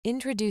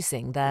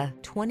Introducing the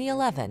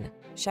 2011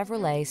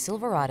 Chevrolet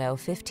Silverado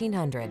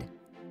 1500.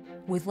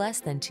 With less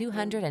than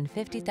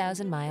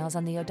 250,000 miles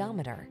on the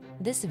odometer,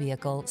 this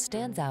vehicle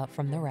stands out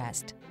from the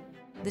rest.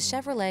 The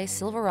Chevrolet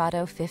Silverado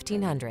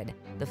 1500,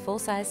 the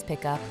full-size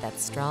pickup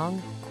that's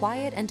strong,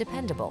 quiet, and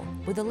dependable,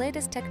 with the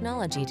latest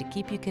technology to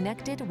keep you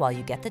connected while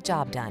you get the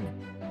job done.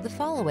 The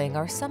following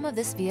are some of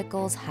this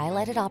vehicle's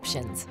highlighted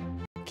options: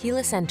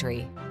 keyless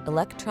entry,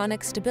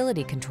 electronic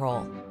stability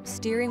control,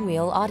 steering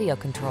wheel audio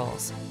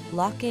controls,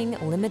 locking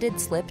limited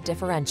slip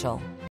differential,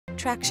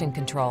 traction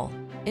control,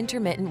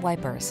 intermittent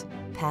wipers,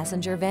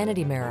 passenger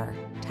vanity mirror,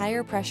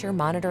 tire pressure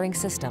monitoring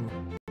system,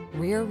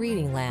 rear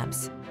reading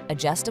lamps,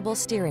 adjustable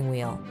steering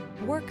wheel.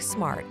 Work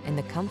smart in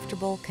the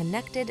comfortable,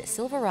 connected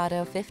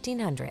Silverado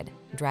 1500.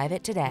 Drive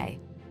it today.